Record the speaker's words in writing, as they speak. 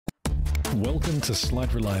Welcome to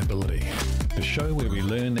Slight Reliability, the show where we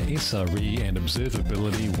learn SRE and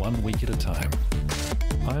observability 1 week at a time.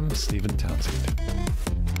 I'm Stephen Townsend.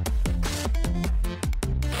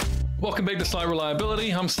 Welcome back to Slight Reliability.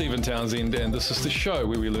 I'm Stephen Townsend, and this is the show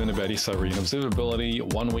where we learn about SRE and observability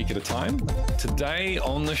 1 week at a time. Today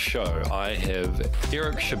on the show, I have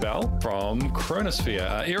Eric Schabell from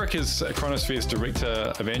Chronosphere. Eric is Chronosphere's Director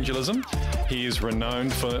of Evangelism. He is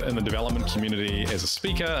renowned in the development community as a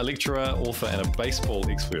speaker, a lecturer, author, and a baseball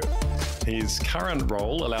expert. His current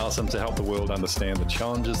role allows him to help the world understand the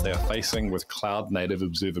challenges they are facing with cloud-native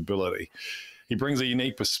observability. He brings a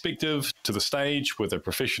unique perspective to the stage with a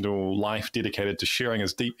professional life dedicated to sharing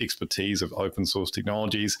his deep expertise of open source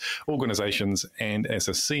technologies, organizations, and as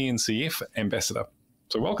a CNCF ambassador.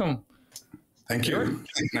 So welcome. Thank you. Eric.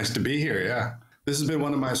 Nice to be here. Yeah. This has been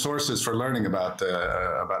one of my sources for learning about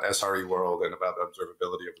SRE world and about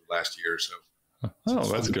observability over the last year or so.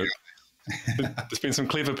 Oh, that's good. There's been some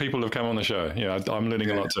clever people who've come on the show. Yeah, I'm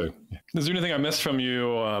learning a lot too. Is there anything I missed from you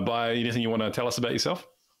or by anything you want to tell us about yourself?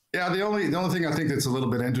 Yeah, the only thing I think that's a little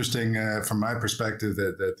bit interesting from my perspective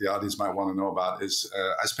that the audience might want to know about is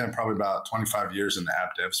I spent probably about 25 years in the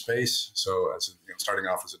app dev space. So starting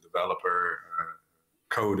off as a developer,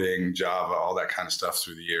 coding, Java, all that kind of stuff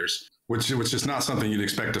through the years, which is not something you'd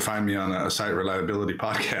expect to find me on a site reliability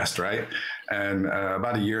podcast, right? And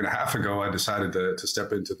about a year and a half ago, I decided to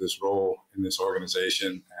step into this role in this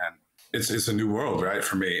organization, and it's a new world, right,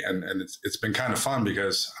 for me. And it's been kind of fun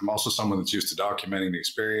because I'm also someone that's used to documenting the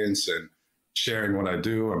experience and sharing what I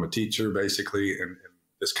do. I'm a teacher, basically, in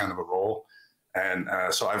this kind of a role. And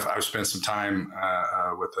so I've spent some time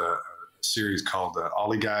with a series called the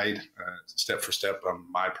Ollie Guide, step for step on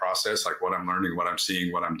my process, like what I'm learning, what I'm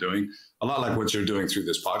seeing, what I'm doing. A lot like what you're doing through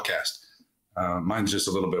this podcast. Mine's just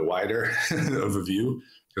a little bit wider of a view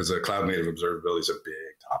because cloud-native observability is a big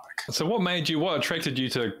topic. So what attracted you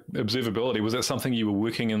to observability? Was that something you were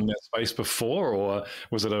working in that space before, or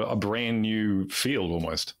was it a brand new field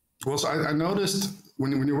almost? Well, so I noticed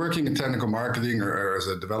when you're working in technical marketing or as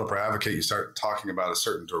a developer advocate, you start talking about a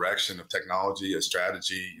certain direction of technology, a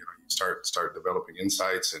strategy. You start developing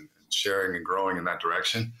insights and sharing and growing in that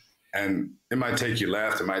direction. And it might take you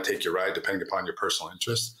left, it might take you right, depending upon your personal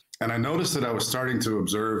interests. And I noticed that I was starting to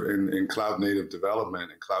observe in cloud-native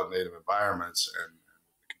development and cloud-native environments and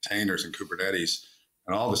containers and Kubernetes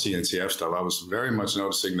and all the CNCF stuff. I was very much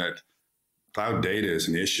noticing that cloud data is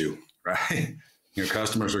an issue, right?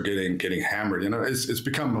 Customers are getting hammered. It's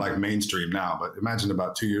become like mainstream now. But imagine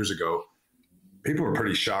about 2 years ago, people were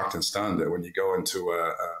pretty shocked and stunned that when you go into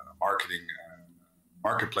a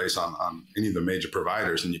marketplace on any of the major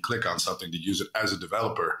providers and you click on something to use it as a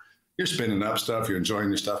developer, you're spinning up stuff, you're enjoying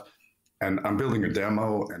your stuff. And I'm building a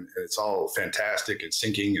demo and it's all fantastic and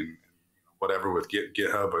syncing and whatever with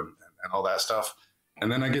GitHub and all that stuff.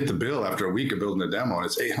 And then I get the bill after a week of building a demo and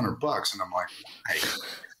it's $800. And I'm like, hey,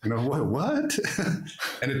 what?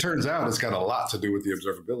 And it turns out it's got a lot to do with the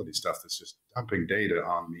observability stuff that's just dumping data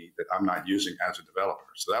on me that I'm not using as a developer.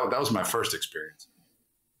 So that was my first experience.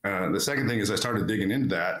 The second thing is I started digging into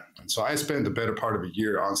that. And so I spent the better part of a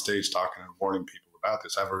year on stage talking and warning people about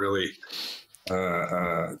this. I have a really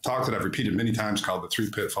talk that I've repeated many times called the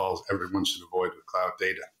 3 pitfalls everyone should avoid with cloud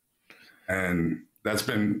data. And that's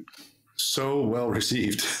been so well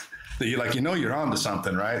received that you're on to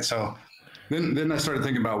something, right? So then I started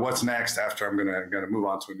thinking about what's next after I'm gonna move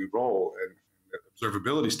on to a new role, and the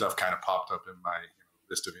observability stuff kind of popped up in my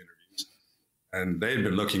list of interviews. And they'd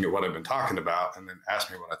been looking at what I've been talking about and then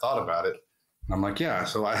asked me what I thought about it. And I'm like, yeah.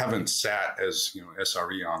 So I haven't sat as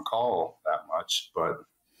SRE on call that much, but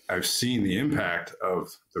I've seen the impact of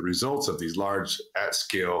the results of these large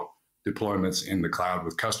at-scale deployments in the cloud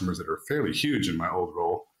with customers that are fairly huge in my old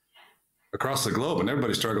role across the globe, and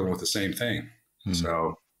everybody's struggling with the same thing. Mm-hmm.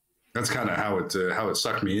 So that's kind of how it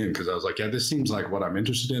sucked me in, because I was like, yeah, this seems like what I'm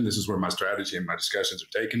interested in. This is where my strategy and my discussions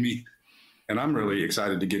are taking me, and I'm really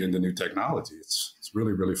excited to get into new technology. It's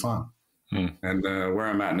really, really fun. And where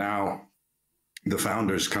I'm at now, the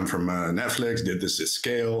founders come from Netflix, did this at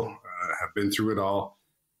scale, have been through it all.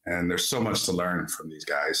 And there's so much to learn from these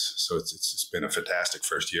guys. So it's been a fantastic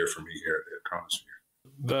first year for me here at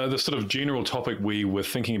Chronosphere. The sort of general topic we were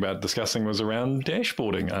thinking about discussing was around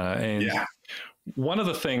dashboarding. One of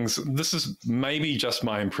the things, this is maybe just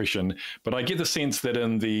my impression, but I get the sense that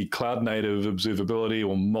in the cloud-native observability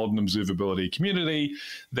or modern observability community,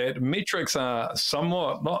 that metrics are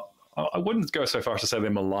somewhat not, I wouldn't go so far as to say they're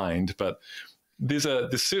maligned, but there's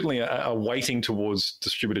certainly a weighting towards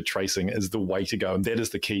distributed tracing is the way to go, and that is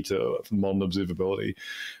the key to modern observability.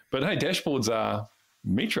 But hey, dashboards are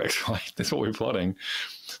metrics, right? That's what we're plotting.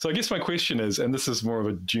 So I guess my question is, and this is more of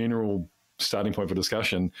a general starting point for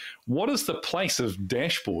discussion. What is the place of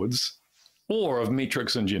dashboards or of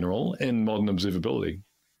metrics in general in modern observability?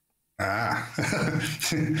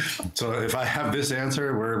 So if I have this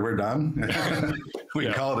answer, we're done. We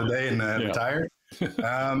can call it a day and retire.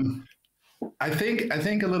 I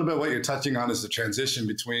think a little bit what you're touching on is the transition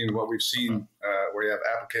between what we've seen, where you have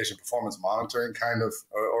application performance monitoring kind of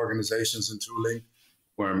organizations and tooling,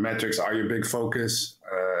 where metrics are your big focus.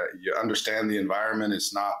 You understand the environment.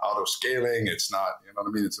 It's not auto scaling. It's not, you know what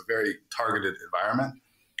I mean? It's a very targeted environment,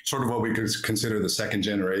 sort of what we could consider the second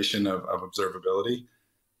generation of observability,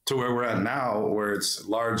 to where we're at now, where it's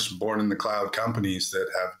large born in the cloud companies that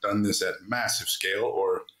have done this at massive scale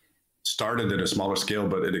or started at a smaller scale,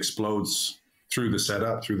 but it explodes through the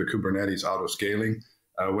setup, through the Kubernetes auto scaling.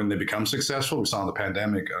 When they become successful, we saw in the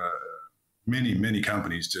pandemic, many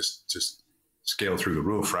companies just scale through the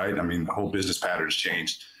roof, right? I mean, the whole business patterns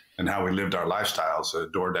changed and how we lived our lifestyles,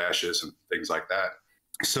 door dashes and things like that.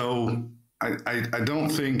 So I don't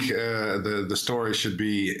think the story should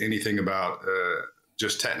be anything about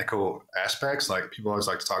just technical aspects. Like people always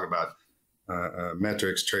like to talk about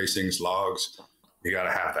metrics, tracings, logs. You got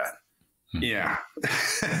to have that. Yeah.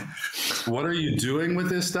 What are you doing with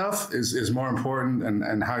this stuff is more important,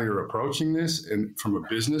 and how you're approaching this. And from a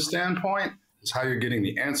business standpoint is how you're getting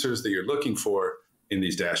the answers that you're looking for in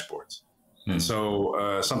these dashboards. And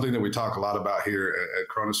so something that we talk a lot about here at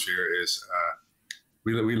Chronosphere is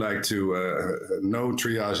we like to know,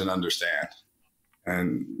 triage, and understand.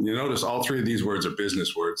 And you notice all three of these words are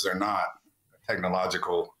business words. They're not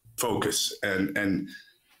technological focus. And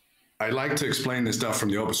I like to explain this stuff from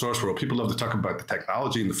the open source world. People love to talk about the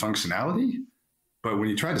technology and the functionality, but when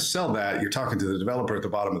you try to sell that, you're talking to the developer at the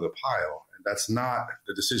bottom of the pile. And that's not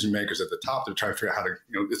the decision makers at the top. They're trying to figure out how to,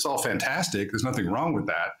 it's all fantastic. There's nothing wrong with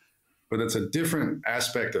that, but it's a different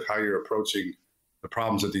aspect of how you're approaching the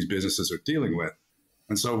problems that these businesses are dealing with.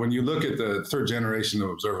 And so when you look at the third generation of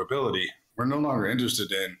observability, we're no longer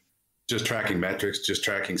interested in just tracking metrics, just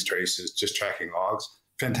tracking traces, just tracking logs.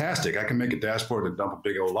 Fantastic. I can make a dashboard and dump a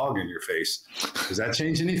big old log in your face. Does that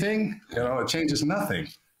change anything? It changes nothing.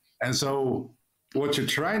 And so what you're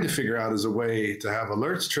trying to figure out is a way to have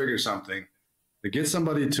alerts trigger something that gets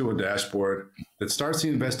somebody to a dashboard that starts the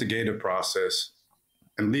investigative process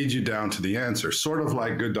and leads you down to the answer, sort of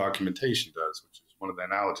like good documentation does, which is one of the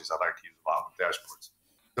analogies I like to use a lot with dashboards.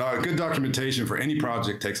 Good documentation for any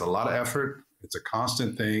project takes a lot of effort. It's a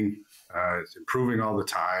constant thing. It's improving all the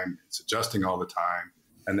time. It's adjusting all the time.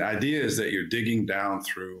 And the idea is that you're digging down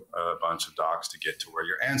through a bunch of docs to get to where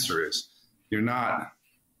your answer is. You're not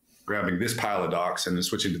grabbing this pile of docs and then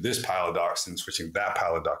switching to this pile of docs and switching to that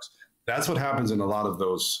pile of docs. That's what happens in a lot of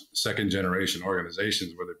those second generation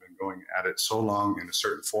organizations where they've been going at it so long in a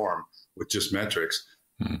certain form with just metrics.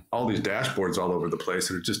 All these dashboards all over the place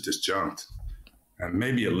that are just disjunct, and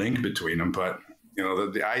maybe a link between them. But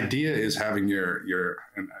the idea is having your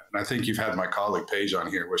and I think you've had my colleague Paige on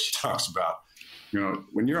here where she talks about,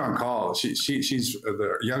 when you're on call, she's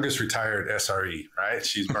the youngest retired SRE, right?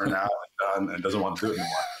 She's burned out and done and doesn't want to do it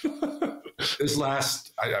anymore.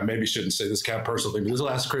 I maybe shouldn't say this kind of personal thing, but this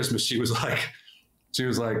last Christmas, she was like,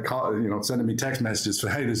 sending me text messages for,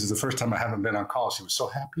 hey, this is the first time I haven't been on call. She was so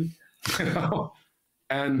happy,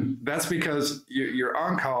 and that's because you're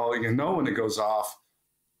on call, when it goes off,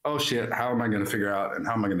 oh shit, how am I going to figure out and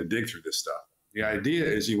how am I going to dig through this stuff? The idea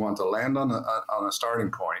is you want to land on a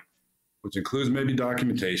starting point, which includes maybe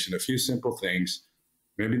documentation, a few simple things,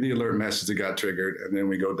 maybe the alert message that got triggered, and then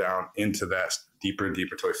we go down into that deeper and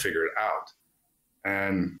deeper until we figure it out.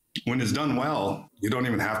 And when it's done well, you don't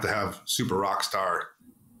even have to have super rock star,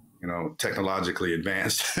 technologically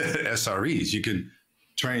advanced SREs. You can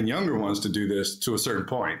train younger ones to do this to a certain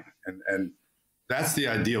point. And that's the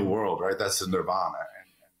ideal world, right? That's the nirvana.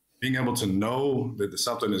 And being able to know that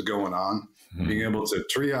something is going on, being able to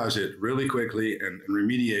triage it really quickly and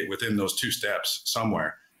remediate within those two steps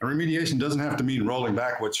somewhere. And remediation doesn't have to mean rolling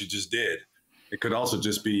back what you just did. It could also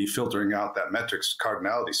just be filtering out that metrics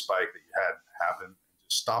cardinality spike that you had happen.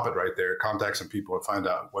 Just stop it right there, contact some people and find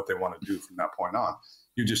out what they want to do from that point on.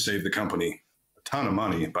 You just saved the company a ton of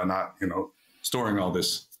money by not, storing all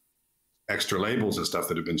this extra labels and stuff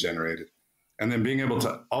that have been generated. And then being able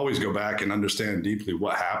to always go back and understand deeply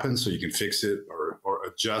what happened so you can fix it or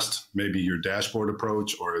adjust maybe your dashboard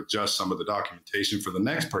approach or adjust some of the documentation for the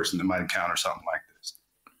next person that might encounter something like this.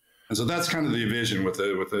 And so that's kind of the vision with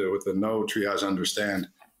the know, triage, understand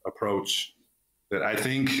approach that I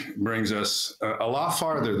think brings us a lot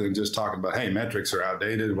farther than just talking about, hey, metrics are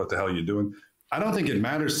outdated. What the hell are you doing? I don't think it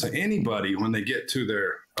matters to anybody when they get to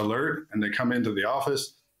their alert and they come into the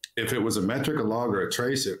office if it was a metric, a log, or a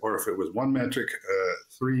trace, or if it was one metric,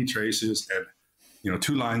 3 traces, and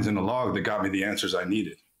 2 lines in a log that got me the answers I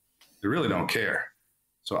needed. They really don't care.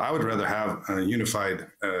 So I would rather have a unified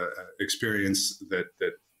experience that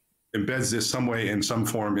embeds this some way in some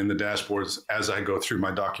form in the dashboards as I go through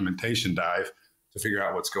my documentation dive to figure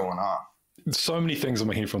out what's going on. So many things in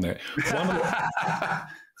my head from that.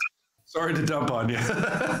 Sorry to dump on you.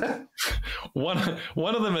 One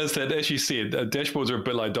of them is that, as you said, dashboards are a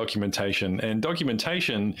bit like documentation, and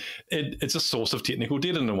documentation, it's a source of technical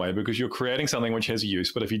debt in a way, because you're creating something which has a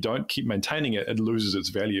use, but if you don't keep maintaining it, it loses its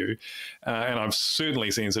value. And I've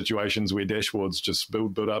certainly seen situations where dashboards just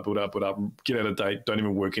build up, get out of date, don't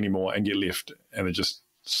even work anymore, and get left, and they're just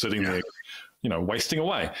sitting there, wasting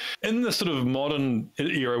away. In the sort of modern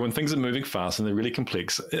era, when things are moving fast and they're really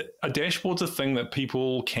complex, a dashboard's a thing that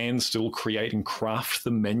people can still create and craft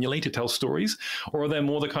them manually to tell stories, or are they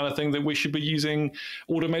more the kind of thing that we should be using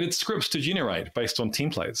automated scripts to generate based on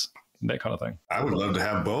templates, that kind of thing? I would love to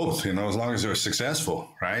have both, as long as they're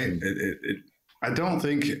successful, right? I don't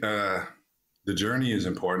think the journey is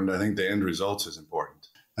important. I think the end results is important.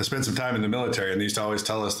 I spent some time in the military, and they used to always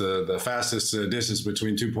tell us the fastest distance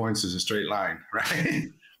between 2 points is a straight line, right?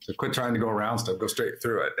 So quit trying to go around stuff, go straight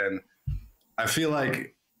through it. And I feel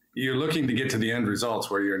like you're looking to get to the end results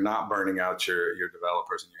where you're not burning out your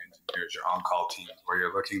developers and your engineers, your on-call teams, where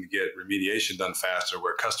you're looking to get remediation done faster,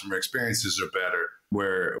 where customer experiences are better,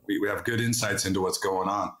 where we have good insights into what's going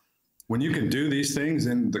on. When you can do these things,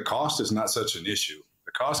 then the cost is not such an issue.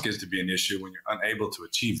 The cost gets to be an issue when you're unable to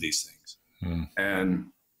achieve these things. And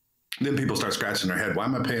then people start scratching their head. Why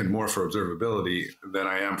am I paying more for observability than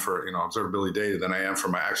I am for, observability data than I am for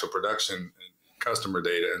my actual production and customer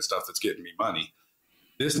data and stuff that's getting me money?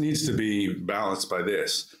 This needs to be balanced by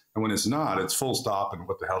this. And when it's not, it's full stop and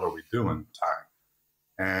what the hell are we doing time.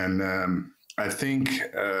 And I think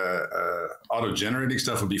auto-generating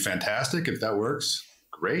stuff would be fantastic if that works.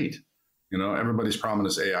 Great. Everybody's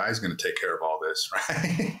promised us AI is going to take care of all this,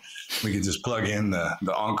 right? We can just plug in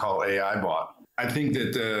the on-call AI bot. I think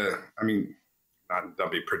that,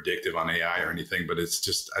 not be predictive on AI or anything, but it's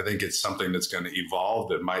just, I think it's something that's going to evolve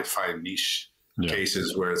that might find niche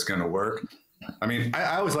cases where it's going to work.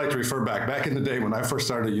 I always like to refer back in the day when I first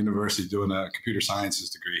started at university doing a computer sciences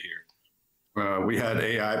degree here. We had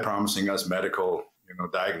AI promising us medical,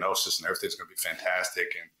 diagnosis, and everything's going to be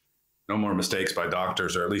fantastic, and no more mistakes by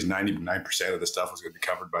doctors, or at least 99% of the stuff was going to be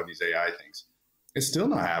covered by these AI things. It's still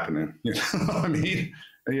not happening. And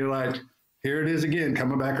you're like, here it is again,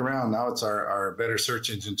 coming back around. Now it's our better search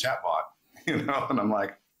engine chatbot, and I'm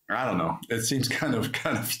like, I don't know. It seems kind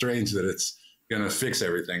of strange that it's going to fix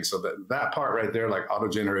everything. So that part right there, like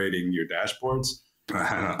auto-generating your dashboards,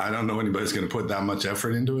 I don't know anybody's going to put that much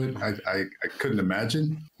effort into it. I couldn't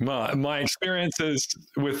imagine. My experiences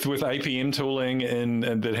with APM tooling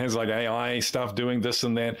and that has like AI stuff doing this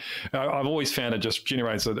and that, I've always found it just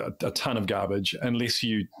generates a ton of garbage unless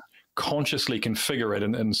you consciously configure it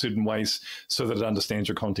in certain ways so that it understands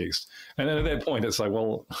your context. And at that point, it's like,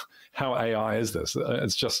 well, how AI is this?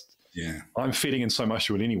 It's just, I'm feeding in so much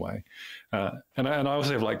to it anyway. And I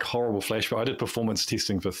also have like horrible flashback. I did performance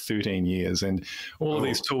testing for 13 years, and all of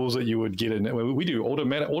these tools that you would get in, we do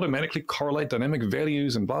automatically correlate dynamic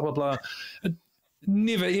values and blah, blah, blah. It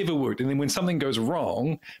never, ever worked. And then when something goes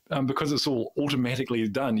wrong, because it's all automatically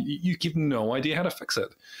done, you get no idea how to fix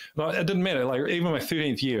it. It didn't matter. Like even my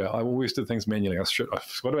 13th year, I always did things manually. I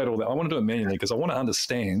forgot about all that. I want to do it manually because I want to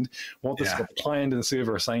understand what this client and the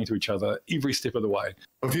server are saying to each other every step of the way.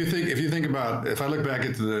 If you think about, if I look back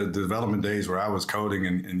at the development days where I was coding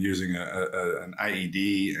and using an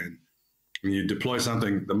IED, and when you deploy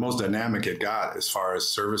something, the most dynamic it got as far as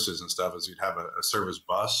services and stuff is you'd have a service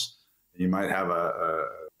bus. You might have a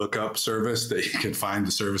lookup service that you can find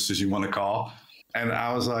the services you want to call. And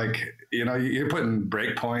I was like, you're putting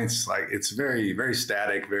breakpoints, like it's very, very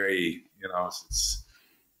static, very,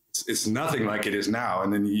 it's nothing like it is now.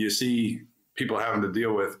 And then you see people having to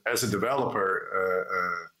deal with, as a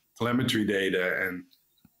developer, telemetry data and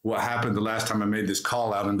what happened the last time I made this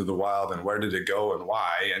call out into the wild and where did it go and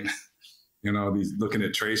why? And, these looking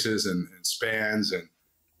at traces and spans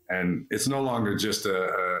and it's no longer just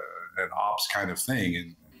an ops kind of thing.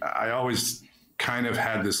 And I always kind of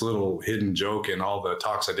had this little hidden joke in all the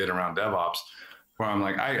talks I did around DevOps, where I'm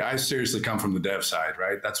like, I seriously come from the dev side,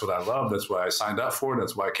 right? That's what I love. That's why I signed up for it.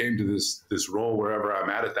 That's why I came to this role wherever I'm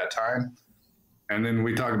at that time. And then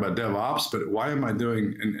we talk about DevOps, but why am I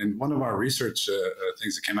doing, and one of our research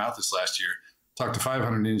things that came out this last year, talked to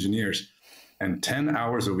 500 engineers, and 10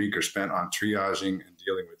 hours a week are spent on triaging and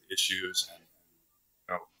dealing with issues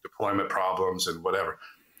and deployment problems and whatever.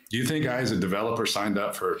 Do you think I, as a developer, signed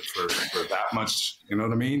up for that much? You know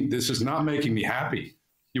what I mean? This is not making me happy.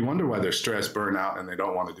 You wonder why they're stressed, burnout, and they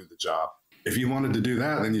don't want to do the job. If you wanted to do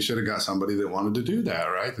that, then you should have got somebody that wanted to do that,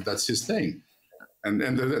 right? That's his thing. And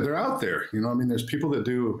they're out there. You know what I mean? There's people that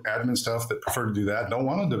do admin stuff that prefer to do that, don't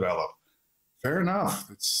want to develop. Fair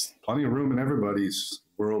enough. It's plenty of room in everybody's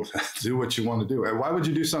world to do what you want to do. And why would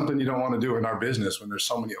you do something you don't want to do in our business when there's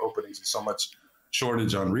so many openings and so much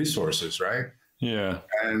shortage on resources, right? Yeah.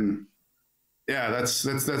 And yeah, that's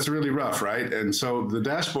really rough, right? And so the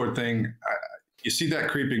dashboard thing, you see that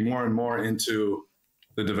creeping more and more into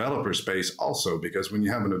the developer space also, because when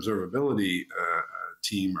you have an observability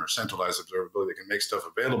team or centralized observability that can make stuff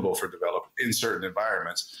available for developers in certain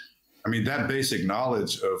environments, I mean, that basic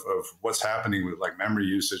knowledge of what's happening with like memory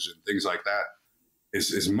usage and things like that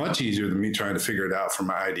is much easier than me trying to figure it out from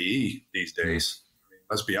my IDE these days. I mean,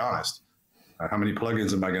 let's be honest. How many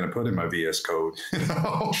plugins am I going to put in my VS Code? You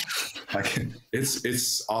know,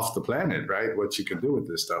 it's off the planet, right? What you can do with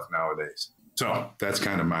this stuff nowadays. So that's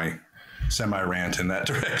kind of my semi-rant in that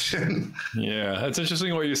direction. Yeah, it's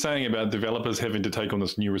interesting what you're saying about developers having to take on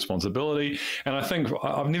this new responsibility. And I think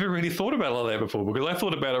I've never really thought about all that before, because I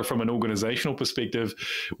thought about it from an organizational perspective.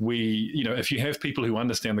 If you have people who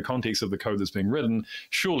understand the context of the code that's being written,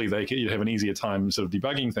 surely you'd have an easier time sort of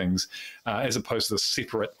debugging things as opposed to a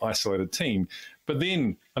separate, isolated team. But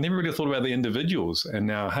then I never really thought about the individuals. And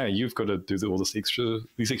now, hey, you've got to do all these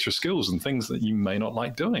extra skills and things that you may not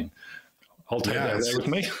like doing. I'll take that with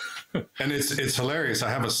me. And it's hilarious. I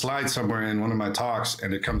have a slide somewhere in one of my talks,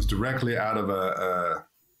 and it comes directly out of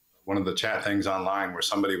one of the chat things online where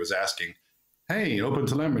somebody was asking, hey, open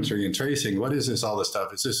telemetry and tracing, what is this, all this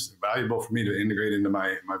stuff? Is this valuable for me to integrate into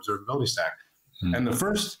my observability stack? And the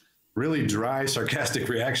first really dry, sarcastic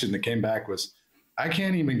reaction that came back was, I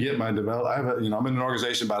can't even get my I'm in an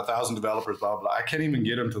organization about 1,000 developers, blah, blah. I can't even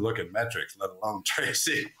get them to look at metrics, let alone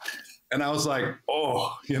tracing. And I was like,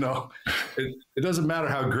 it doesn't matter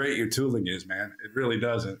how great your tooling is, man. It really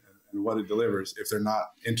doesn't. And what it delivers if they're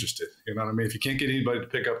not interested. You know what I mean? If you can't get anybody to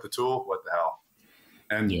pick up the tool, what the hell?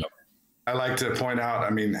 And I like to point out, I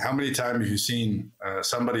mean, how many times have you seen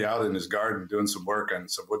somebody out in his garden doing some work on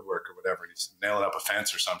some woodwork or whatever, and he's nailing up a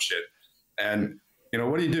fence or some shit. And,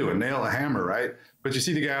 what do you do? A nail, a hammer, right? But you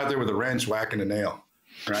see the guy out there with a wrench whacking a nail,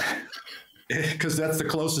 right? Because that's the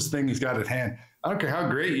closest thing he's got at hand. I don't care how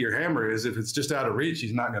great your hammer is. If it's just out of reach,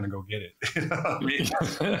 he's not going to go get it. You know what I mean?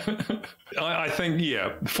 I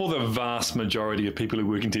think, for the vast majority of people who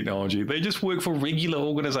work in technology, they just work for regular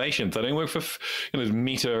organizations. They don't work for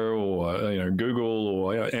Meta or Google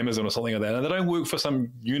or Amazon or something like that. And they don't work for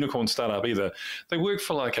some unicorn startup either. They work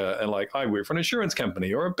for I work for an insurance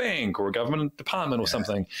company or a bank or a government department or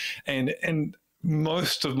something. And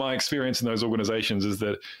most of my experience in those organizations is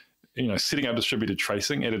that setting up distributed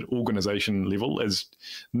tracing at an organization level is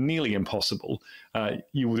nearly impossible.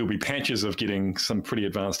 There'll be patches of getting some pretty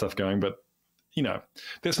advanced stuff going, but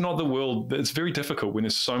that's not the world. It's very difficult when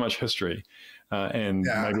there's so much history, and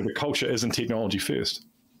maybe the culture isn't technology first.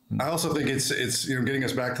 I also think it's getting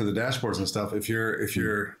us back to the dashboards and stuff. If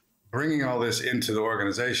you're bringing all this into the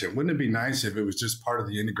organization, wouldn't it be nice if it was just part of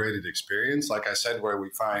the integrated experience? Like I said, where we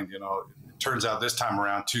find it turns out this time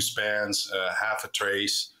around 2 spans, half a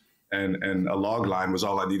trace, and a log line was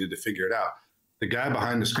all I needed to figure it out. The guy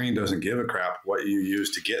behind the screen doesn't give a crap what you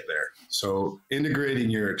use to get there. So integrating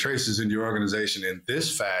your traces into your organization in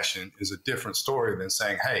this fashion is a different story than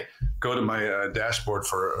saying, hey, go to my dashboard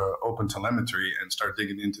for open telemetry and start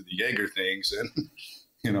digging into the Jaeger things and,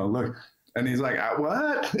 look. And he's like,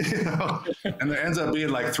 what? And there ends up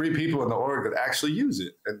being like 3 people in the org that actually use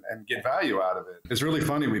it and get value out of it. It's really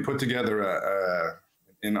funny. We put together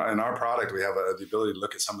in our product, we have the ability to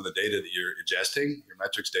look at some of the data that you're ingesting, your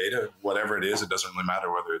metrics data, whatever it is. It doesn't really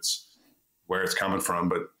matter whether it's where it's coming from,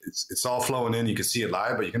 but it's all flowing in. You can see it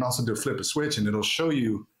live, but you can also flip a switch and it'll show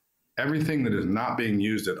you everything that is not being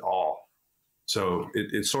used at all. So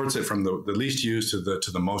it sorts it from the least used to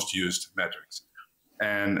the most used metrics.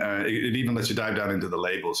 And it even lets you dive down into the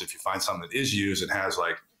labels. If you find something that is used and has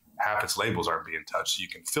like half its labels aren't being touched, so you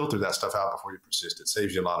can filter that stuff out before you persist. It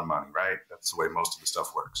saves you a lot of money, right? That's the way most of the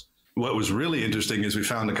stuff works. What was really interesting is we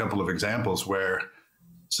found a couple of examples where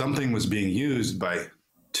something was being used by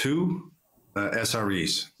 2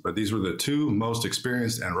 SREs, but these were the 2 most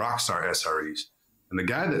experienced and rockstar SREs. And the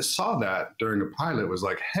guy that saw that during a pilot was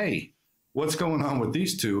like, hey, what's going on with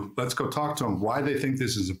these 2? Let's go talk to them why they think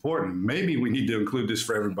this is important. Maybe we need to include this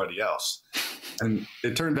for everybody else. And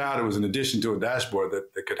it turned out it was an addition to a dashboard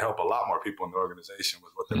that could help a lot more people in the organization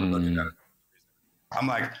with what they were looking at. I'm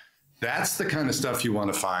like, that's the kind of stuff you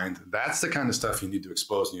want to find. That's the kind of stuff you need to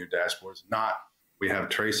expose in your dashboards, not we have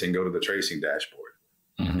tracing, go to the tracing dashboard.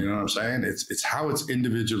 Mm-hmm. You know what I'm saying? It's how it's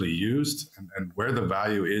individually used and where the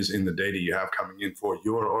value is in the data you have coming in for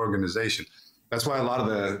your organization. That's why a lot of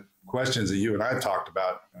the questions that you and I talked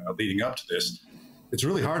about leading up to this, it's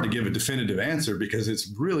really hard to give a definitive answer because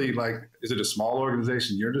it's really like, is it a small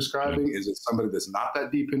organization you're describing? Is it somebody that's not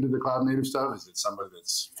that deep into the cloud native stuff? Is it somebody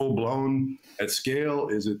that's full blown at scale?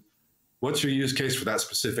 What's your use case for that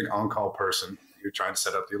specific on-call person you're trying to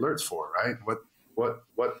set up the alerts for, right?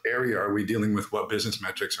 What area are we dealing with? What business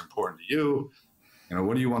metrics are important to you? You know,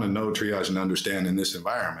 what do you want to know, triage, and understand in this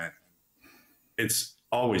environment? It's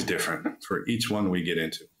always different for each one we get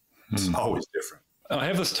into. It's always different. I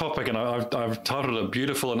have this topic, and I've titled it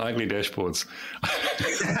 "Beautiful and Ugly Dashboards."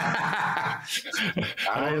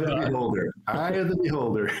 Eye of the beholder. Eye of the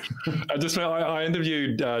beholder. I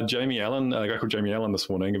interviewed Jamie Allen, a guy called Jamie Allen, this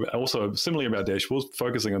morning, also similarly about dashboards,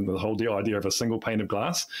 focusing on the whole idea of a single pane of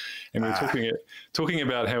glass. And we were talking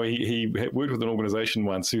about how he worked with an organization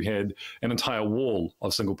once who had an entire wall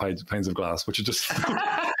of single panes of glass, which are just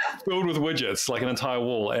filled with widgets, like an entire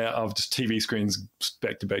wall of just TV screens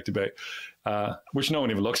back to back to back. Which no one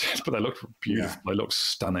ever looks at, but they look beautiful. Yeah. They look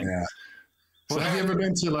stunning. Yeah. Well, have you ever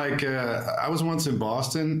been to I was once in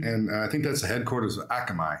Boston, and I think that's the headquarters of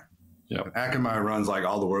Akamai. Yeah. Akamai runs like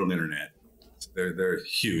all the world internet. They're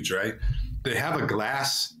huge, right? They have a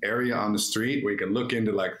glass area on the street where you can look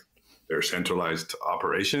into like their centralized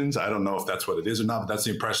operations. I don't know if that's what it is or not, but that's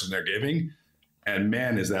the impression they're giving. And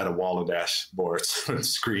man, is that a wall of dashboards and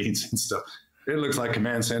screens and stuff. It looks like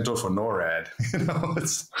Command Central for NORAD. You know,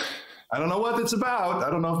 I don't know what it's about. I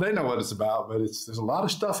don't know if they know what it's about, but there's a lot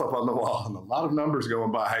of stuff up on the wall and a lot of numbers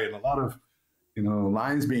going by and a lot of,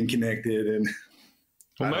 lines being connected. And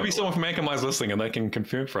well, maybe someone from Akamai is listening and they can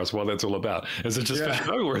confirm for us what that's all about. Is it just for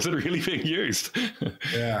show or is it really being used?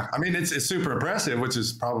 Yeah. I mean, it's super impressive, which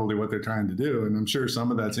is probably what they're trying to do. And I'm sure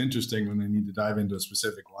some of that's interesting when they need to dive into a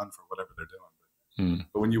specific one for whatever they're doing.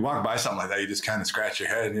 But when you walk by something like that, you just kind of scratch your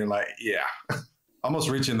head and you're like, yeah, almost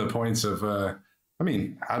reaching the points of,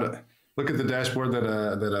 how to look at the dashboard that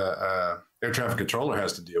a air traffic controller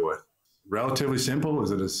has to deal with. Relatively simple.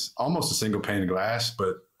 Almost a single pane of glass,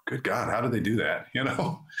 but good God, how did they do that?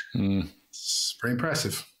 It's pretty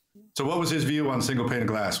impressive. So what was his view on single pane of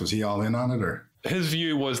glass? Was he all in on it or? His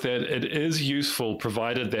view was that it is useful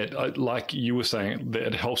provided that, like you were saying, that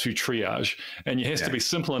it helps you triage. And it has to be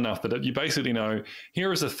simple enough that you basically know,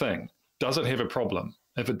 here is a thing. Does it have a problem?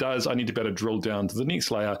 If it does, I need to better drill down to the next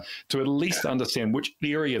layer to at least understand which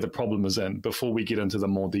area the problem is in before we get into the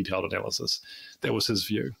more detailed analysis. That was his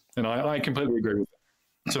view. And I completely agree with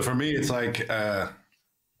that. So for me, it's like, I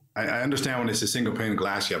understand when it's a single pane of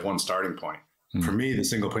glass, you have one starting point. For me, the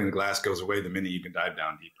single pane of glass goes away the minute you can dive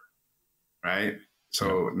down deeper. Right?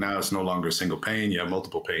 So now it's no longer a single pane. You have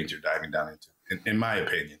multiple panes you're diving down into, in my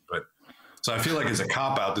opinion. But so I feel like it's a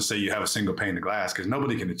cop-out to say you have a single pane of glass because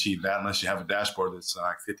nobody can achieve that unless you have a dashboard that's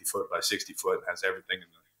like 50 foot by 60 foot, has everything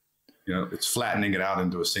it's flattening it out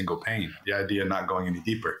into a single pane. The idea of not going any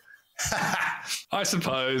deeper. I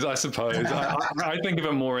suppose. I think of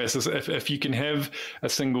it more as if you can have a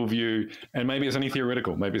single view, and maybe it's only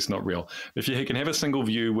theoretical, maybe it's not real. If you can have a single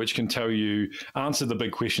view which can answer the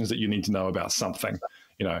big questions that you need to know about something,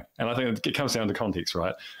 and I think it comes down to context,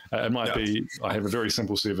 right? It might be, I have a very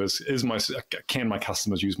simple service. Can my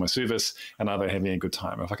customers use my service, and are they having a good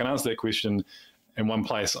time? If I can answer that question in one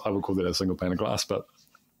place, I would call that a single pane of glass, but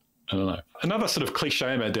I don't know. Another sort of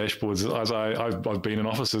cliche about dashboards is I've been in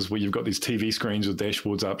offices where you've got these TV screens with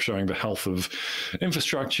dashboards up showing the health of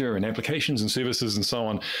infrastructure and applications and services and so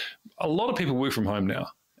on. A lot of people work from home now.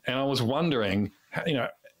 And I was wondering,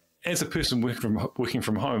 as a person working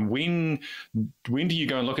from home, when do you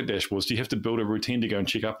go and look at dashboards? Do you have to build a routine to go and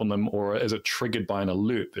check up on them, or is it triggered by an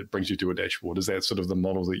alert that brings you to a dashboard? Is that sort of the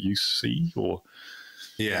model that you see? Or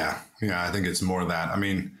Yeah, I think it's more that. I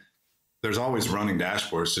mean, there's always running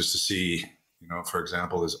dashboards just to see, for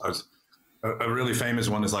example, there's a really famous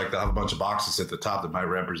one is like they have a bunch of boxes at the top that might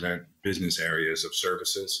represent business areas of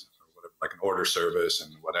services, or whatever, like an order service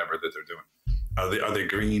and whatever that they're doing. Are they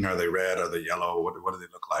green? Are they red? Are they yellow? What do they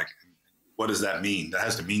look like? And what does that mean? That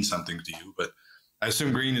has to mean something to you, but I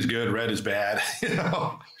assume green is good, red is bad,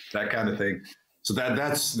 that kind of thing. So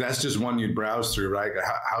that's just one you'd browse through, right?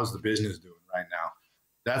 How's the business doing right now?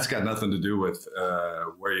 That's got nothing to do with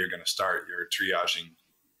where you're going to start your triaging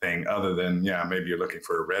thing, other than, maybe you're looking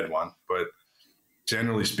for a red one. But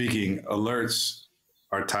generally speaking, alerts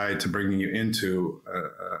are tied to bringing you into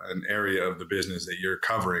an area of the business that you're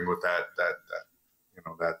covering with that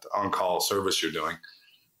on-call service you're doing.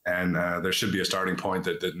 And there should be a starting point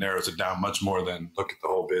that narrows it down much more than look at the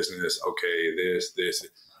whole business. Okay, this.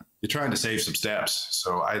 you're trying to save some steps.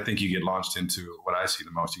 So I think you get launched into what I see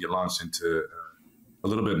the most. You get launched into a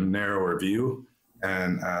little bit narrower view,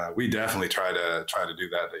 and we definitely try to do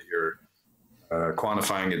that. That you're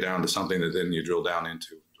quantifying it down to something that then you drill down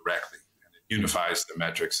into directly, and it unifies the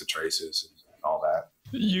metrics, the traces, and all that.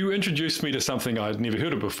 You introduced me to something I'd never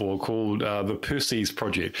heard of before called the Perseus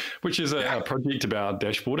project, which is a project about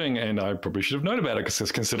dashboarding, and I probably should have known about it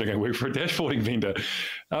because considering I work for a dashboarding vendor.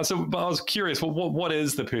 But I was curious, well, what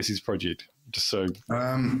is the Perseus project? Just so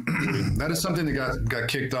that is something that got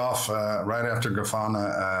kicked off right after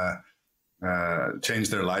Grafana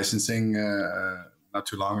changed their licensing not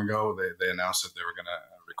too long ago. They announced that they were going to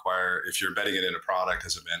require, if you're embedding it in a product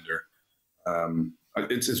as a vendor.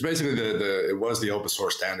 It's basically it was the open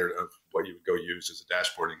source standard of what you would go use as a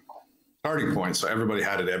dashboarding starting point. So everybody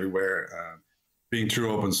had it everywhere. Being true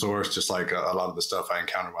open source, just like a lot of the stuff I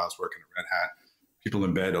encountered while I was working at Red Hat, people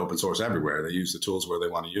embed open source everywhere. They use the tools where they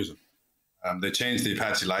want to use them. They changed the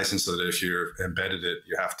Apache license so that if you're embedded it,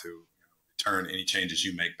 you have to return any changes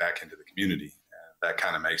you make back into the community. That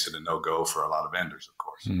kind of makes it a no-go for a lot of vendors, of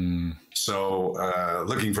course. So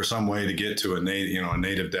looking for some way to get to a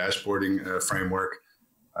native dashboarding framework.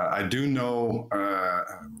 I do know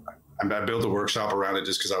I built a workshop around it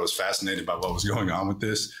just because I was fascinated by what was going on with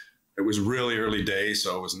this. It was really early days,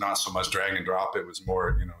 so it was not so much drag and drop. It was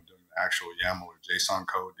more, doing the actual YAML or JSON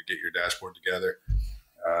code to get your dashboard together.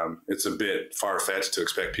 It's a bit far-fetched to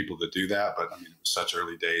expect people to do that, but I mean, it was such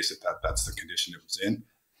early days that's the condition it was in.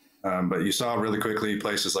 But you saw really quickly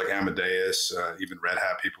places like Amadeus, even Red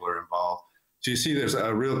Hat people are involved. So you see there's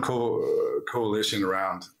a real coalition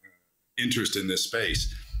around interest in this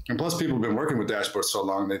space. And plus people have been working with dashboards so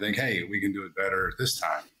long, they think, hey, we can do it better this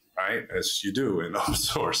time, right? As you do in open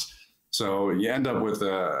source. So you end up with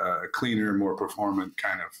a cleaner, more performant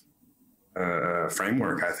kind of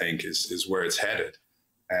framework, I think, is where it's headed.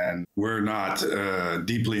 And we're not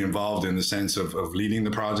deeply involved in the sense of leading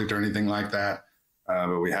the project or anything like that.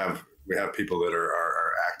 But we have people that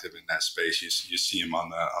are active in that space. You see them on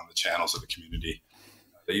the channels of the community.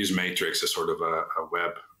 They use Matrix as sort of a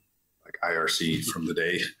web like IRC from the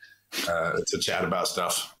day to chat about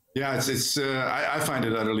stuff. Yeah, I find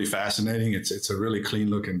it utterly fascinating. It's a really clean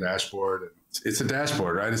looking dashboard. It's a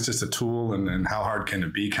dashboard, right? It's just a tool, and how hard can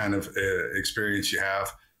it be kind of experience you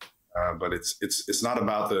have. But it's not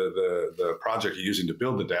about the project you're using to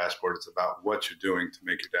build the dashboard. It's about what you're doing to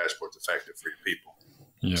make your dashboards effective for your people.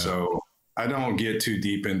 Yeah. So I don't get too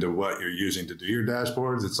deep into what you're using to do your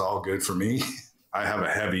dashboards. It's all good for me. I have a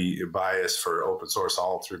heavy bias for open source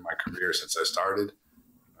all through my career since I started.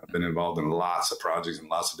 I've been involved in lots of projects in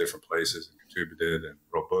lots of different places and contributed and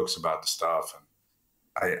wrote books about the stuff.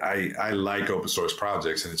 And I like open source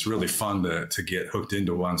projects, and it's really fun to get hooked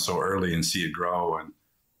into one so early and see it grow. And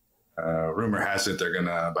rumor has it they're going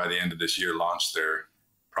to, by the end of this year, launch their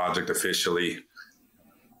project officially,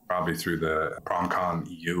 probably through the PromCon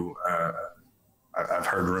EU. I've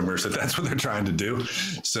heard rumors that that's what they're trying to do.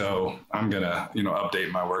 So I'm going to,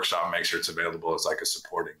 update my workshop, make sure it's available as like a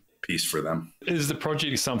supporting piece for them. Is the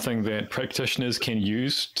project something that practitioners can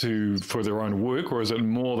use for their own work, or is it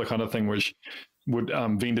more the kind of thing which would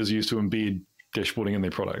vendors use to embed dashboarding in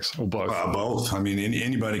their products, or both? Both. I mean,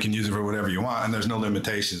 anybody can use it for whatever you want, and there's no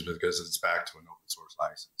limitations because it's back to an open source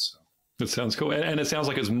license. So. That sounds cool. And it sounds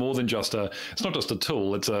like it's more than it's not just a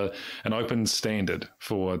tool, it's an open standard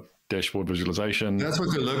for dashboard visualization. That's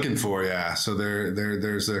what they're looking for, yeah. So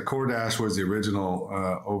there's a core dashboard, the original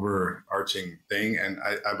overarching thing, and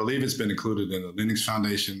I believe it's been included in the Linux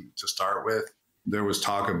Foundation to start with. There was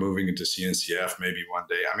talk of moving into CNCF maybe one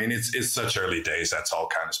day. I mean, it's such early days. That's all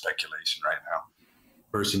kind of speculation right now.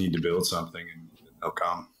 First, you need to build something, and they'll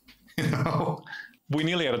come. We're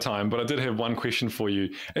nearly out of time, but I did have one question for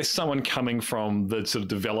you. As someone coming from the sort of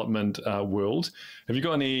development world, have you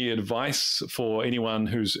got any advice for anyone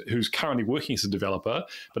who's currently working as a developer,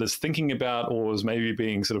 but is thinking about or is maybe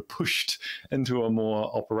being sort of pushed into a more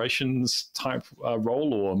operations type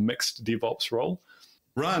role or mixed DevOps role?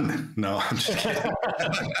 Run. No, I'm just kidding.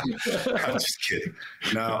 I'm just kidding.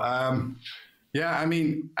 No. Yeah, I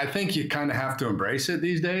mean, I think you kind of have to embrace it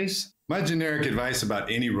these days. My generic advice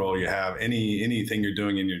about any role you have, anything you're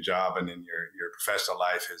doing in your job and in your professional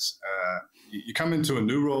life is you come into a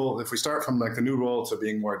new role. If we start from like the new role to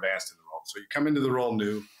being more advanced in the role. So you come into the role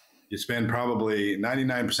new, you spend probably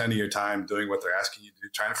 99% of your time doing what they're asking you to do,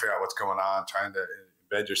 trying to figure out what's going on, trying to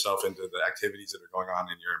embed yourself into the activities that are going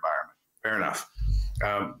on in your environment. Fair enough.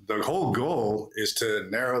 The whole goal is to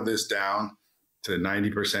narrow this down to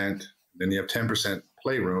 90%. Then you have 10%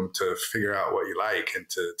 playroom to figure out what you like and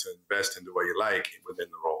to invest into what you like within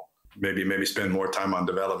the role. maybe spend more time on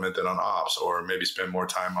development than on ops, or maybe spend more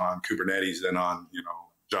time on Kubernetes than on,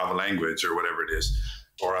 Java language or whatever it is,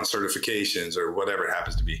 or on certifications or whatever it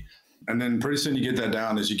happens to be. And then pretty soon you get that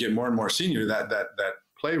down. As you get more and more senior, that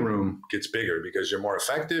playroom gets bigger because you're more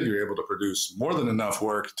effective. You're able to produce more than enough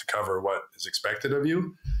work to cover what is expected of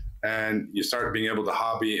you. And you start being able to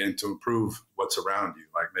hobby and to improve what's around you,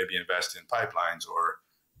 like maybe invest in pipelines, or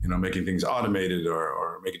making things automated,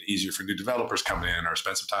 or make it easier for new developers coming in, or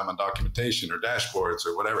spend some time on documentation or dashboards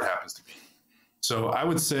or whatever it happens to be. So I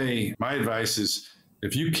would say my advice is,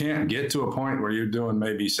 if you can't get to a point where you're doing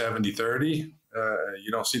maybe 70-30,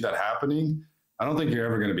 you don't see that happening, I don't think you're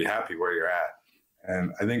ever going to be happy where you're at.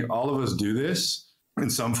 And I think all of us do this in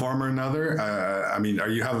some form or another. Are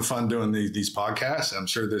you having fun doing these podcasts? I'm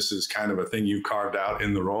sure this is kind of a thing you carved out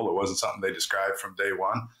in the role. It wasn't something they described from day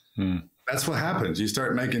one. That's what happens. You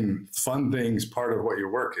start making fun things part of what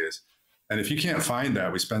your work is. And if you can't find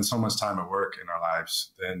that, we spend so much time at work in our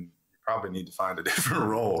lives, then you probably need to find a different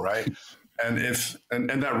role, right? And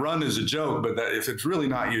that run is a joke, but if it's really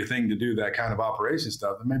not your thing to do that kind of operation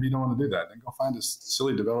stuff, then maybe you don't want to do that. Then go find a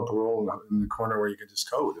silly developer role in the corner where you can just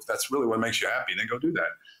code. If that's really what makes you happy, then go do that.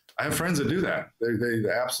 I have friends that do that. They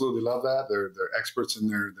absolutely love that. They're experts in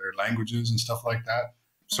their languages and stuff like that.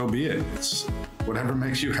 So be it. It's whatever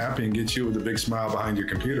makes you happy and gets you with a big smile behind your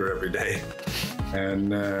computer every day.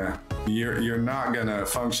 And you're not going to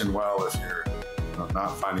function well if you're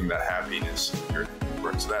not finding that happiness in your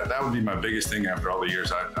work. So that would be my biggest thing after all the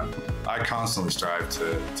years I've done. I constantly strive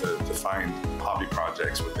to find hobby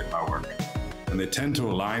projects within my work. And they tend to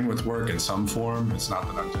align with work in some form. It's not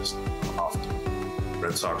that I'm just off to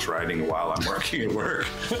Red Sox writing while I'm working at work.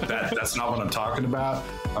 That's not what I'm talking about.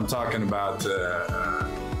 I'm talking about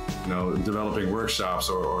developing workshops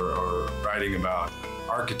or writing about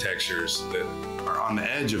architectures that are on the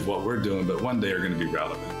edge of what we're doing, but one day are going to be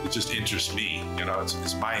relevant. It just interests me.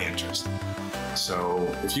 It's my interest. So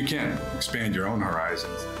if you can't expand your own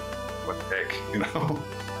horizons, what the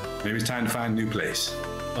heck, maybe it's time to find a new place.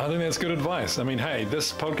 I think that's good advice. I mean, hey,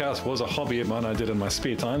 this podcast was a hobby of mine I did in my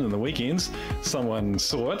spare time in the weekends. Someone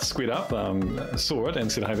saw it, saw it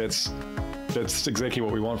and said, hey, that's exactly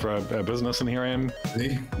what we want for our business. And here I am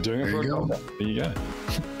doing it for a job. There you go.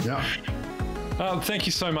 Yeah. Thank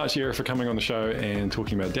you so much, Eric, for coming on the show and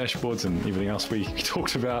talking about dashboards and everything else we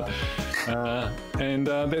talked about. And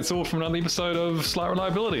that's all from another episode of Slight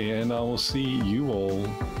Reliability. And I will see you all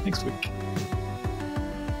next week.